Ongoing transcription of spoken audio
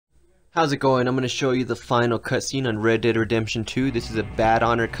How's it going? I'm going to show you the final cutscene on Red Dead Redemption 2. This is a Bad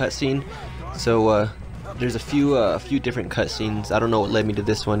Honor cutscene. So there's a few different cutscenes. I don't know what led me to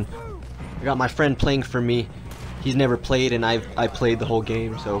this one. I got my friend playing for me. He's never played and I played the whole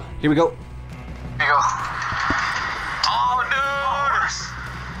game. So here we go. Here you go. Oh, dude!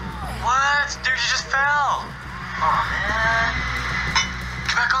 What? Dude, you just fell! Oh, man.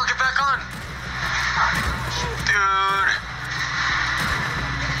 Get back on, get back on! Dude!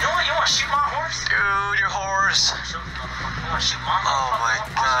 You know what? You want to shoot my horse? Dude, your horse! You want to shoot my horse? Oh my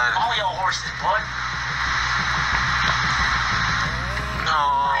god. All y'all horses, bud. No.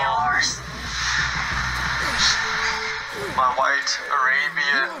 My horse. My white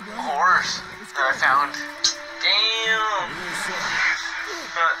Arabian horse that I found. Damn.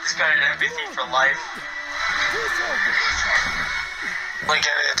 This guy had empathy for life. Look at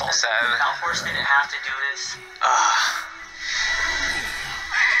it, it's all sad. That horse didn't have to do this.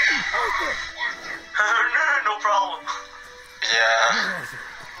 No problem. Yeah.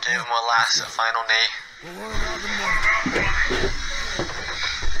 Gave him a last, final nay.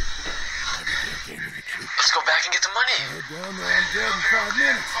 Let's go back and get the money. Down there, I'm dead in 5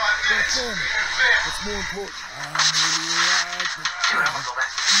 minutes. That's for me. What's more important? I'm Dude, I'm gonna go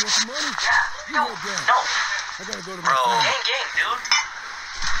back. You want the money? Yeah. No. I gotta go to my Bro. phone. Gang, dude.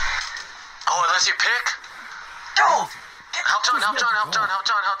 Oh, unless you pick? Dude. Help John.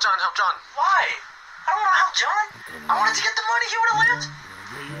 Why? I don't want to help John. I wanted to get the money. He would have lived.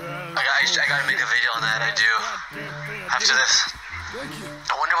 I gotta make a video on that, I do. After this.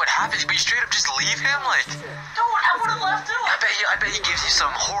 I wonder what happens, but you straight up just leave him? Like, Dude, I would have left too. I bet he gives you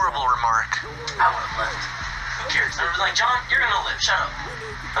some horrible remark. I would have left. Who cares? I was like, John, you're gonna live. Shut up.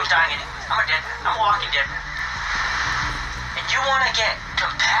 I'm dying anyways. I'm a dead man. I'm a walking dead man. And you wanna get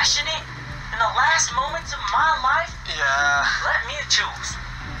compassionate in the last moments of my life? Yeah. Let me choose.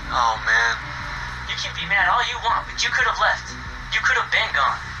 Oh, man. You can be mad all you want, but you could have left. You could have been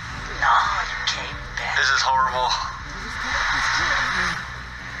gone. No, you came back. This is horrible.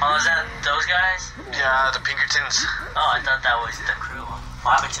 Oh, is that those guys? Yeah, the Pinkertons. Oh, I thought that was the crew.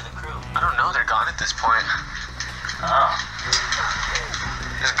 What happened to the crew? I don't know, they're gone at this point. Oh.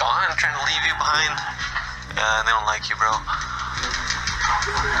 Just gone, trying to leave you behind. Yeah, they don't like you, bro. No,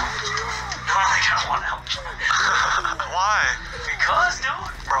 I don't want to help you. Why? Because, dude.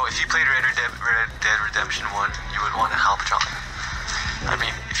 Bro, if you played Red Dead Redemption 1, you would want to help John. I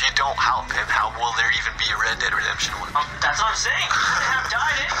mean, if you don't help him, how will there even be a Red Dead Redemption 1? That's what I'm saying. He wouldn't have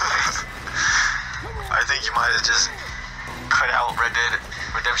died anyways. I think you might have just cut out Red Dead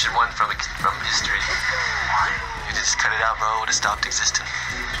Redemption 1 from history. You just cut it out, bro. It would have stopped existing.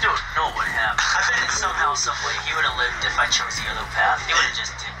 Dude, no, it wouldn't have. I bet somehow, some way, he would have lived if I chose the other path. He would have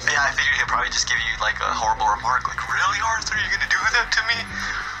just did. Yeah, I figured he'd probably just give you like a horrible remark, like, really, Arthur, you're gonna do that to me?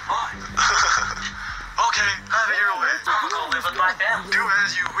 What? Okay, have it your way. I'm gonna go live with my family. Do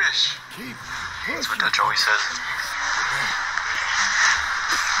as you wish. That's what Dutch always says.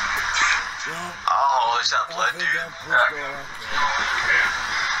 Oh, is that blood, dude?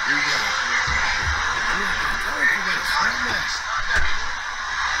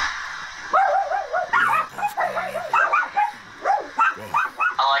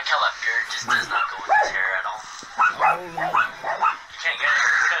 I like how that beard just does not go with his hair at all. You can't get a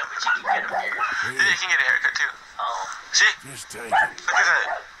haircut, but you can get a beard. Yeah, you can get a haircut too. Oh. See? Just take it. Look at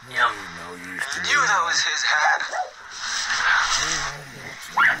that. Yep. No use I to knew that was his hat.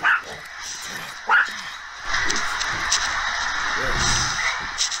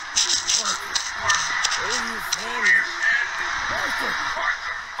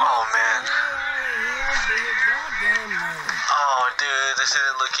 Oh, man. Oh, dude, this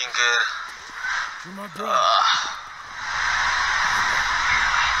isn't looking good.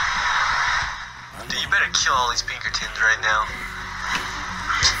 Dude, you better kill all these Pinkertons right now.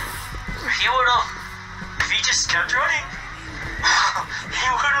 He would have. If he just kept running, he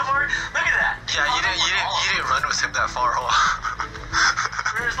would have already. Look at that. Yeah, you didn't run with him that far, huh?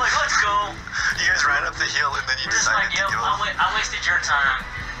 We're just like, let's go. You guys ran up the hill and then you We're just like, decided yep, to go. I wasted your time.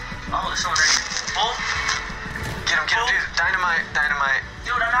 Oh, this one right here. Bolt. Get him, dude. Dynamite.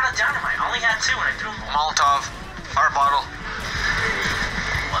 Dude, I'm out of dynamite. I only had 2 and I threw them all. Molotov. Fire bottle.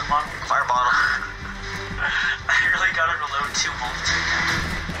 What bottle? Fire bottle. I really gotta reload 2 bullets.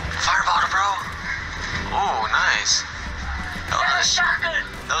 Fire bottle, bro. Oh, nice. Yeah, shotgun.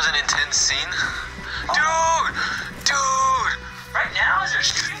 That was an intense scene. Dude! Right now, is there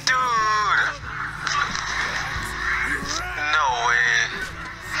street? Dude! No way.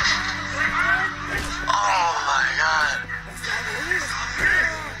 Oh my god.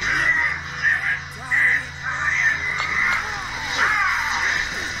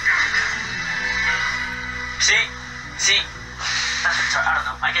 See, I don't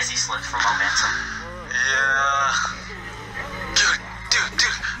know. I guess he slipped from momentum. Yeah. Dude,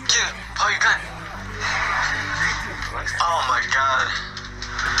 get him. Pull your gun. Oh my god.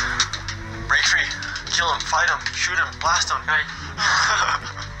 Break free. Kill him, fight him, shoot him, blast him. Right.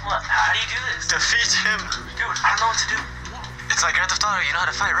 What? How do you do this? Defeat him. Dude, I don't know what to do. It's like Grand Theft Auto, you know how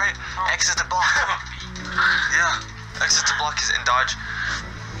to fight, right? Oh. X is to block. Yeah. X is to block and dodge.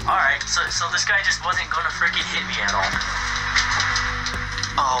 Alright, so this guy just wasn't gonna freaking hit me at all.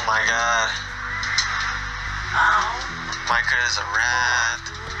 Oh my god. Oh. Micah is a rat.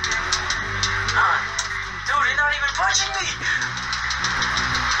 Dude, he's not even punching me!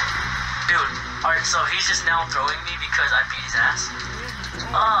 Dude, alright, so he's just now throwing me because I beat his ass?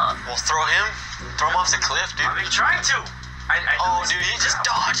 Well, throw him off the cliff, dude. I've been trying to! Oh, dude, he just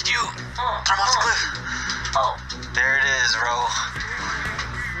dodged you. Throw him off the cliff. Oh. There it is, bro.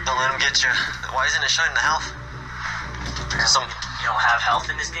 Don't let him get you. Why isn't it showing the health? Some You don't have health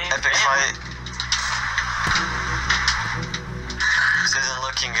in this game? epic fight. This isn't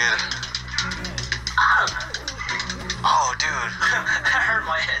looking good. Oh, dude. That hurt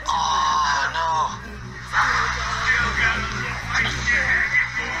my head. Oh, no.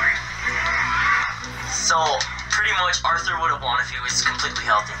 So, pretty much Arthur would have won if he was completely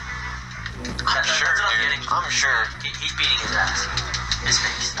healthy. I'm sure, that's what I'm dude. getting. I'm sure. He's beating his ass. His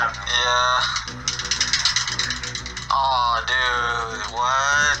face. I don't know. Yeah. Oh, dude.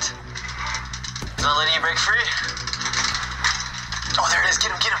 What? Not letting you break free? Oh, there it is.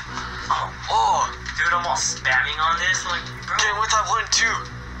 Get him, get him. Oh. Dude, I'm all spamming on this. Like, bro. Get him with that 1-2.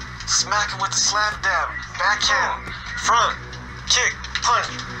 Smack him with the slap dab. Backhand. Front. Kick.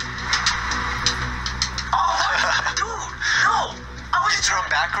 Punch. Oh, dude. No. I wasn't Throw him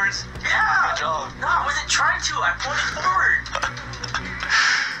backwards? Yeah. Good job. No, I wasn't trying to. I pointed forward.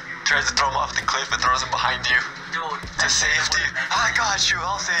 Tries to throw him off the cliff and throws him behind you. Dude. To safety. I got you.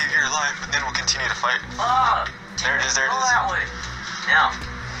 I'll save your life. And then we'll continue to fight. There it is. There it Go is. that way. Now.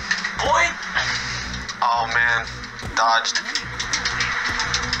 Boy. Oh, man. Dodged.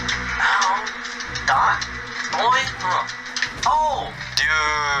 Ow. Dot. Boy. Oh.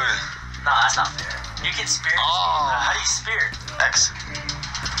 Dude. No, that's not fair. You can spear this game. How do you spear? X.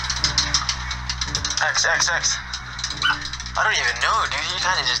 X. I don't even know, dude. You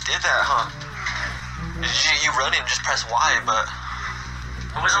kind of just did that, huh? You run and just press Y, but...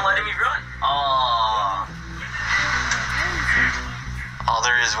 It wasn't letting me run. Oh. All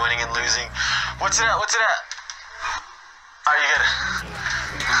there is winning and losing. What's it at? Alright, you get it.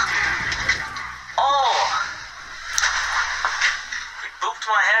 Oh. He booped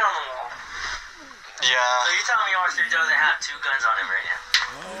my head on the wall. Yeah. So you're telling me Arthur doesn't have 2 guns on him right now?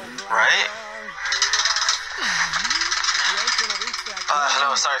 Right?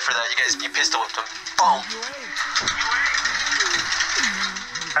 No, sorry for that. You pistol whipped him. Boom.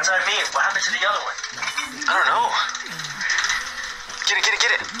 That's what I mean. What happened to the other one? I don't know.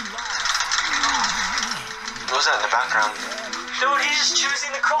 Get it. What was that in the background? Dude, he's just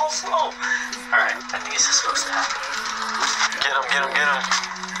choosing to crawl slow. Alright, I think this is supposed to happen. Get him.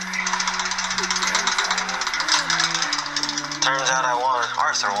 Turns out I won.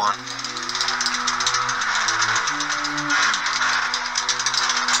 Arthur won.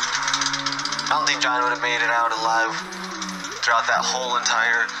 I don't think John would have made it out alive throughout that whole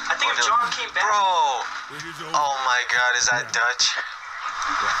entire... I think if John came back... Bro! Oh my god, is that Dutch?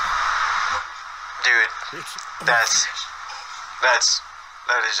 Dude, that is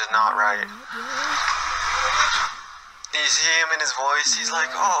just not right. You see him in his voice, he's like,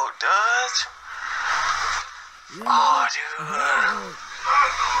 oh, Dutch? Oh, dude.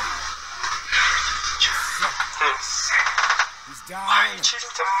 Why are you choosing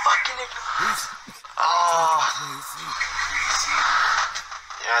to fucking ignore? Oh.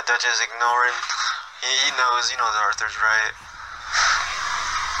 Yeah, Dutch is ignoring. He knows Arthur's right.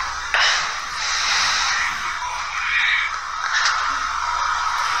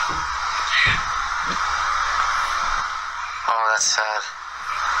 Oh, that's sad.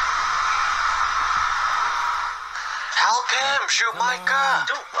 Help him! Shoot Micah!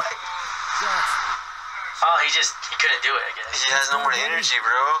 Dude, what? Oh, he couldn't do it, I guess. He has no more energy,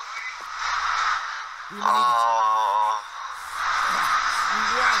 bro. Oh.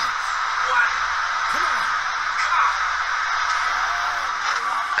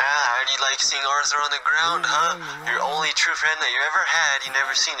 How do you like seeing Arthur on the ground, huh? Your only true friend that you ever had, you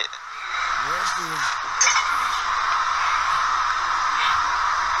never seen it.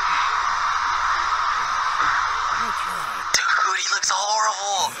 Dude, he looks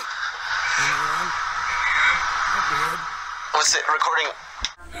horrible. What's it recording?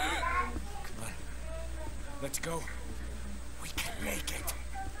 Come on. Let's go. Make it.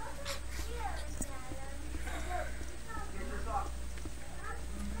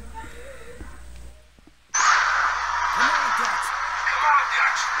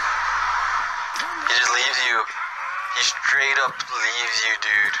 He just leaves you. He straight up leaves you,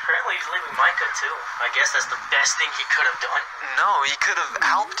 dude. Apparently he's leaving my cut too. I guess that's the best thing he could have done. No, he could have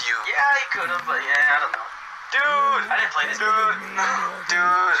helped you. Yeah, he could have, but yeah, I don't know. Dude! I didn't play this game.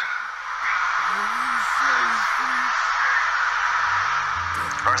 Dude!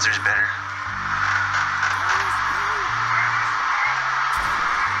 Arthur's better.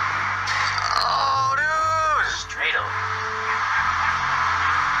 Oh, dude! Straight up.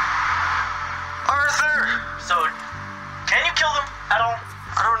 Arthur! So, can you kill them at all?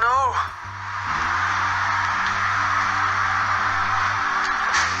 I don't know.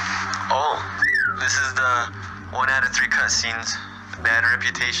 Oh, this is the 1 out of 3 cutscenes. The bad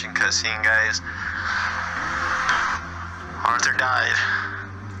reputation cutscene, guys. Arthur died.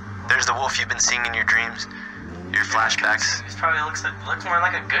 There's the wolf you've been seeing in your dreams. Your flashbacks. This probably looks more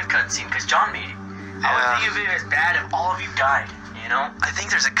like a good cutscene because John made it. I would think of it as bad if all of you died, you know? I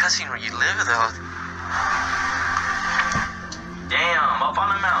think there's a cutscene where you live, though. Damn, up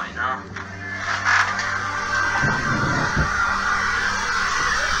on the mountain, huh?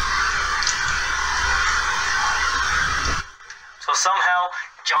 So somehow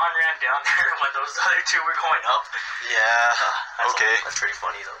John ran down there when those other two were going up. Yeah, okay. That's pretty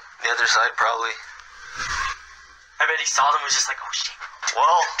funny though. The other side, probably. I bet he saw them and was just like, oh shit.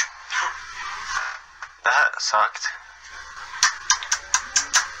 Well, that sucked.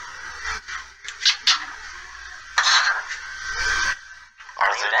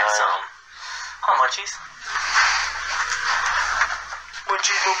 Arthur That's died. How munchies?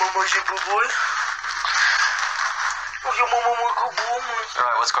 Munchies, mama, munchies, boo boy. Oh, your mama, good boy.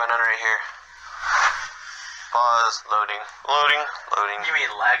 Alright, what's going on right here? Pause, loading, loading, loading. You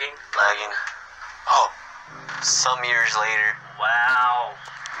mean lagging? Lagging. Oh, some years later. Wow.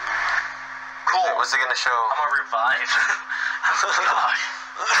 Cool. What's it gonna show? I'm gonna revive. Oh god.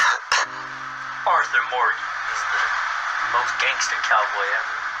 Arthur Morgan is the most gangster cowboy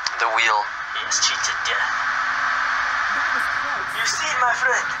ever. The wheel. He has cheated death. You see, my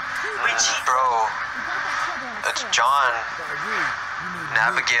friend, we cheat. Bro, that's John. And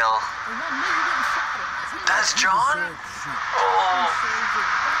Abigail. That's John? Oh.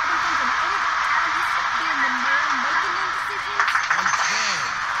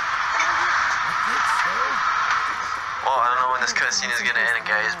 Well, I don't know when this cutscene is gonna end,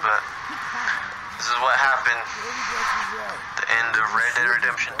 guys, but this is what happened. The end of Red Dead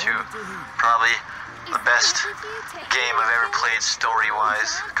Redemption 2. Probably the best game I've ever played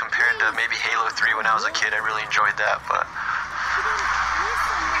story-wise, compared to maybe Halo 3 when I was a kid. I really enjoyed that, but...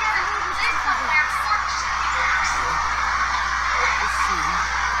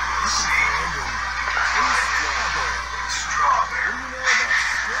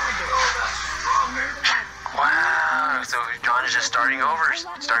 Wow, so John is just starting over,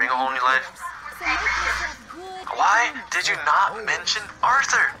 starting a whole new life. Why did you not mention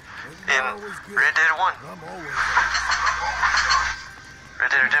Arthur in Red Dead 1?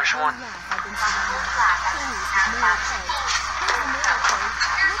 Red Dead Redemption 1.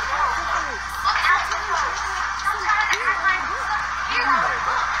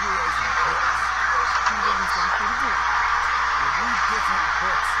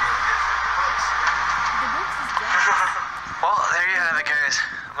 Well, there you have it, guys.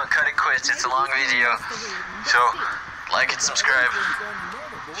 I'm gonna cut it quick. It's a long video, so like and subscribe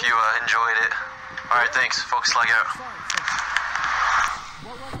if you enjoyed it. Alright, thanks. FocusedLag out.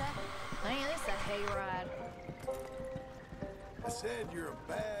 What was that? Man, it's a hayride. I said you're a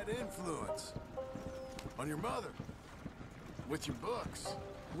bad influence. On your mother. With your books.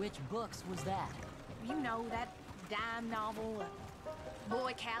 Which books was that? You know, that dime novel,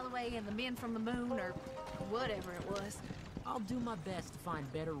 Boy Calloway and the Men from the Moon, or whatever it was. I'll do my best to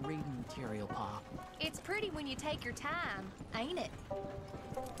find better reading material, Pop. It's pretty when you take your time, ain't it?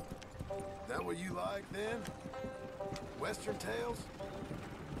 That what you like, then? Western tales?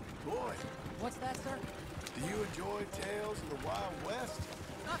 Boy, What's that, sir? do you enjoy tales of the Wild West?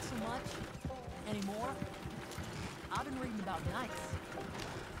 Not so much. Anymore. I've been reading about knights.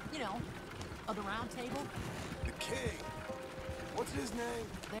 You know, of the Round Table. The king. What's his name?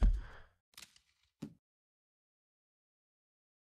 They